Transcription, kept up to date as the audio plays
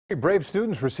Brave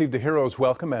students received a hero's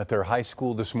welcome at their high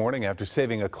school this morning after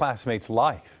saving a classmate's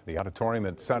life. The auditorium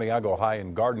at Santiago High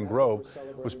in Garden Grove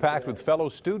was packed with fellow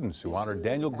students who honored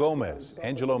Daniel Gomez,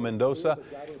 Angelo Mendoza,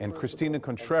 and Christina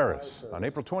Contreras. On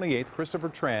April 28th, Christopher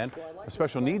Tran, a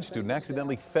special needs student,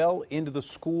 accidentally fell into the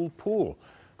school pool.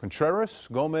 Contreras,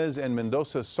 Gomez, and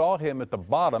Mendoza saw him at the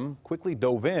bottom, quickly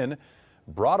dove in,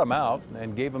 brought him out,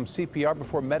 and gave him CPR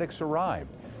before medics arrived.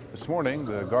 This morning,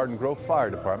 the Garden Grove Fire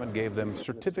Department gave them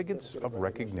certificates of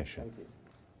recognition.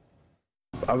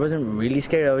 I wasn't really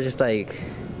scared. I was just like,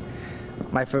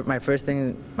 my first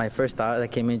thought that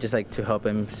came in just like to help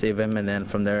him, save him, and then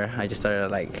from there I just started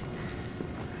like,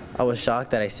 I was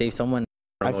shocked that I saved someone.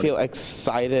 I feel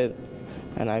excited,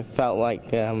 and I felt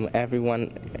like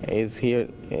everyone is here.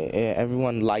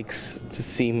 Everyone likes to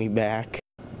see me back.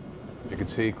 You can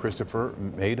see Christopher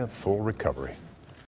made a full recovery.